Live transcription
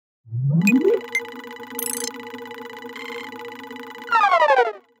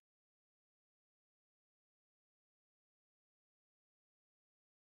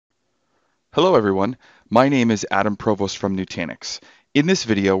Hello everyone, my name is Adam Provost from Nutanix. In this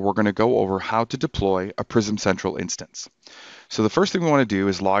video, we're going to go over how to deploy a Prism Central instance. So the first thing we want to do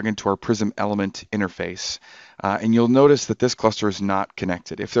is log into our Prism element interface, and you'll notice that this cluster is not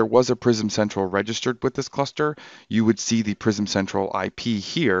connected. If there was a Prism Central registered with this cluster, you would see the Prism Central IP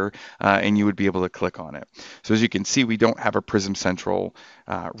here, and you would be able to click on it. So as you can see, we don't have a Prism Central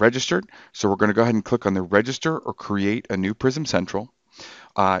registered, so we're going to go ahead and click on the register or create a new Prism Central.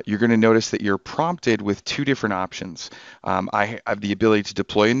 You're going to notice that you're prompted with two different options. I have the ability to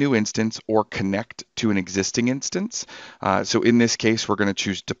deploy a new instance or connect to an existing instance. So in this case, we're going to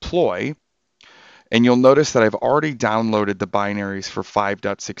choose deploy. And you'll notice that I've already downloaded the binaries for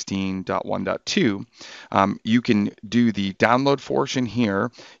 5.16.1.2. You can do the download portion here.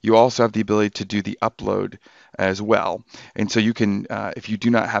 You also have the ability to do the upload as well. And so you can, if you do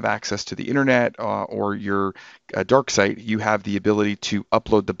not have access to the internet or your dark site, you have the ability to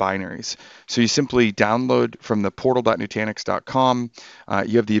upload the binaries. So you simply download from the portal.nutanix.com.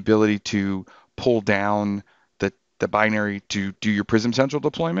 You have the ability to pull down the binary to do your Prism Central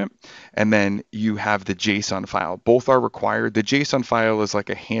deployment, and then you have the JSON file. Both are required. The JSON file is like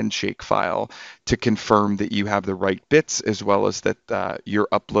a handshake file to confirm that you have the right bits, as well as that your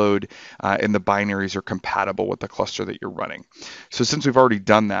upload and the binaries are compatible with the cluster that you're running. So since we've already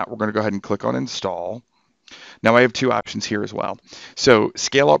done that, we're going to go ahead and click on install. Now I have two options here as well. So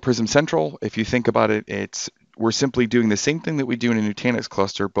scale out Prism Central, if you think about it, we're simply doing the same thing that we do in a Nutanix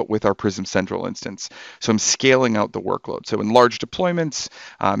cluster, but with our Prism Central instance. So I'm scaling out the workload. So in large deployments,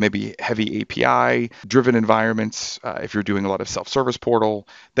 maybe heavy API-driven environments, if you're doing a lot of self-service portal,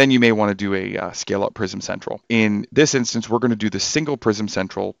 then you may want to do a scale out Prism Central. In this instance, we're going to do the single Prism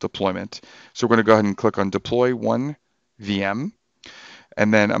Central deployment. So we're going to go ahead and click on deploy one VM.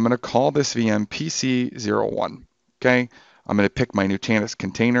 And then I'm going to call this VM PC01. Okay. I'm going to pick my Nutanix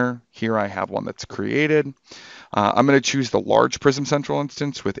container. Here I have one that's created. I'm going to choose the large Prism Central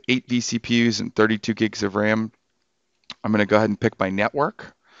instance with 8 vCPUs and 32 gigs of RAM. I'm going to go ahead and pick my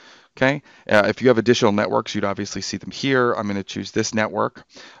network. Okay. If you have additional networks, you'd obviously see them here. I'm going to choose this network.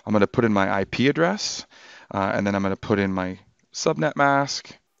 I'm going to put in my IP address, and then I'm going to put in my subnet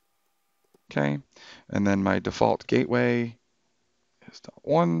mask. Okay. And then my default gateway is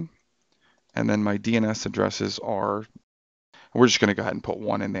 .1. And then my DNS addresses are, we're just going to go ahead and put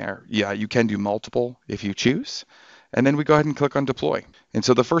one in there. Yeah, you can do multiple if you choose. And then we go ahead and click on deploy. And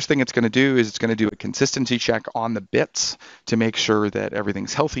so the first thing it's going to do is it's going to do a consistency check on the bits to make sure that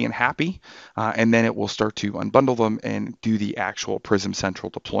everything's healthy and happy. And then it will start to unbundle them and do the actual Prism Central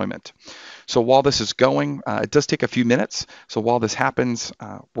deployment. So while this is going, it does take a few minutes. So while this happens,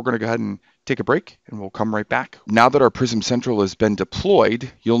 we're going to go ahead and take a break and we'll come right back. Now that our Prism Central has been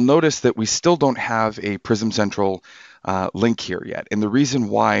deployed, you'll notice that we still don't have a Prism Central link here yet. And the reason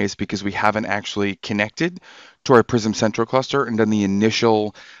why is because we haven't actually connected to our Prism Central cluster and done the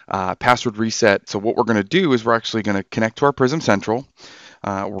initial password reset. So what we're going to do is we're actually going to connect to our Prism Central.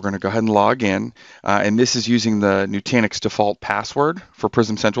 We're going to go ahead and log in. And this is using the Nutanix default password for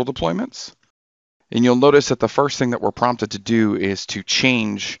Prism Central deployments. And you'll notice that the first thing that we're prompted to do is to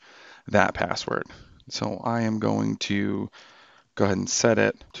change that password. So I am going to go ahead and set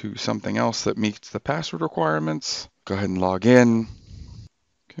it to something else that meets the password requirements. Go ahead and log in.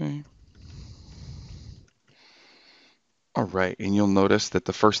 Okay. All right, and you'll notice that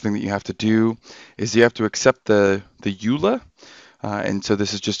the first thing that you have to do is you have to accept the EULA. And so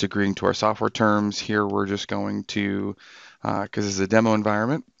this is just agreeing to our software terms. Here we're just going to, because it's a demo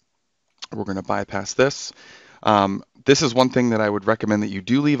environment, we're going to bypass this. This is one thing that I would recommend that you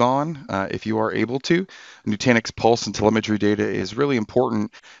do leave on if you are able to. Nutanix pulse and telemetry data is really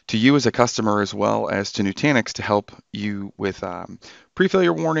important to you as a customer as well as to Nutanix to help you with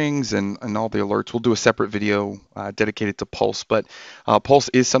pre-failure warnings and all the alerts. We'll do a separate video dedicated to pulse, but pulse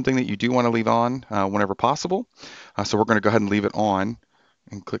is something that you do want to leave on whenever possible. So we're going to go ahead and leave it on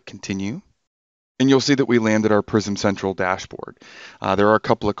and click continue. And you'll see that we landed our Prism Central dashboard. There are a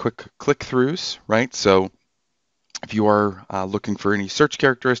couple of quick click-throughs, right? So if you are looking for any search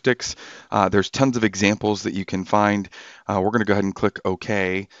characteristics, there's tons of examples that you can find. We're going to go ahead and click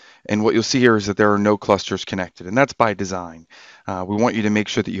OK. And what you'll see here is that there are no clusters connected, and that's by design. We want you to make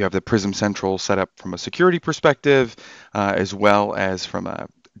sure that you have the Prism Central set up from a security perspective, as well as from a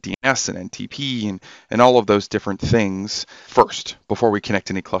DNS and NTP and all of those different things first before we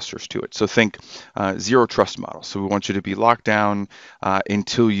connect any clusters to it. So think zero trust model. So we want you to be locked down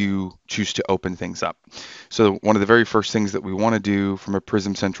until you choose to open things up. So one of the very first things that we want to do from a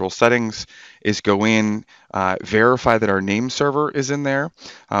Prism Central settings is go in, verify that our name server is in there,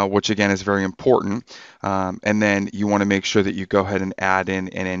 which again is very important. And then you want to make sure that you go ahead and add in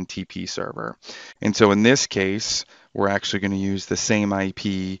an NTP server. And so in this case, we're actually going to use the same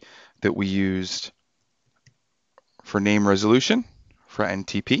IP that we used for name resolution for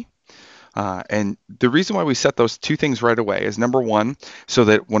NTP. And the reason why we set those two things right away is number one, so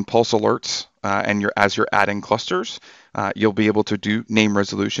that when Pulse alerts and as you're adding clusters, you'll be able to do name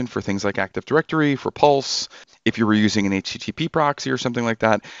resolution for things like Active Directory, for Pulse, if you were using an HTTP proxy or something like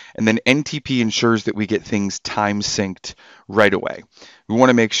that. And then NTP ensures that we get things time synced right away. We want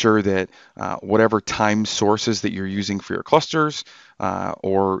to make sure that whatever time sources that you're using for your clusters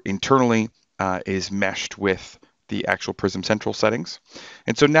or internally is meshed with the actual Prism Central settings.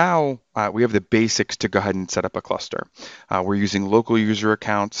 And so now we have the basics to go ahead and set up a cluster. We're using local user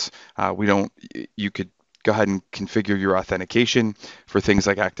accounts. You could go ahead and configure your authentication for things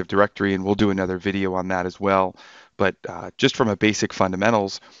like Active Directory, and we'll do another video on that as well. But just from a basic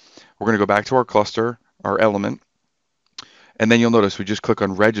fundamentals, we're going to go back to our cluster, our element, and then you'll notice we just click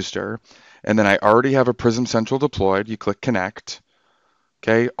on register, and then I already have a Prism Central deployed. You click connect.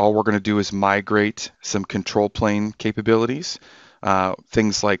 Okay, all we're going to do is migrate some control plane capabilities,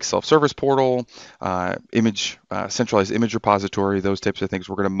 things like self-service portal, centralized image repository, those types of things.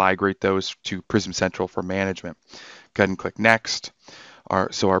 We're going to migrate those to Prism Central for management. Go ahead and click next.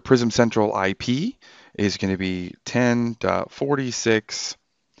 So our Prism Central IP is going to be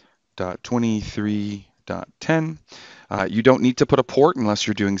 10.46.23.10. You don't need to put a port unless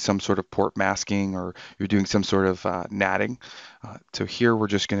you're doing some sort of port masking or you're doing some sort of natting. So here we're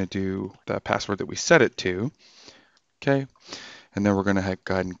just going to do the password that we set it to. Okay, and then we're going to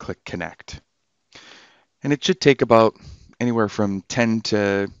go ahead and click connect. And it should take about anywhere from 10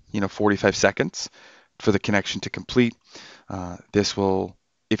 to 45 seconds for the connection to complete. This will,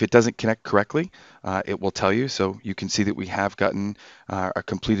 if it doesn't connect correctly, it will tell you. So you can see that we have gotten a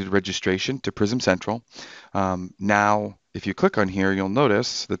completed registration to Prism Central. Now, if you click on here, you'll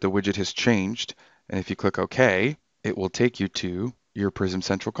notice that the widget has changed. And if you click OK, it will take you to your Prism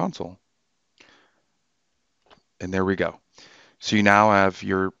Central console. And there we go. So you now have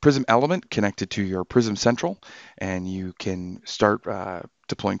your Prism element connected to your Prism Central, and you can start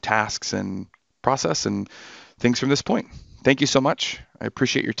deploying tasks and process and things from this point. Thank you so much. I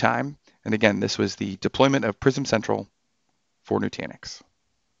appreciate your time. And again, this was the deployment of Prism Central for Nutanix.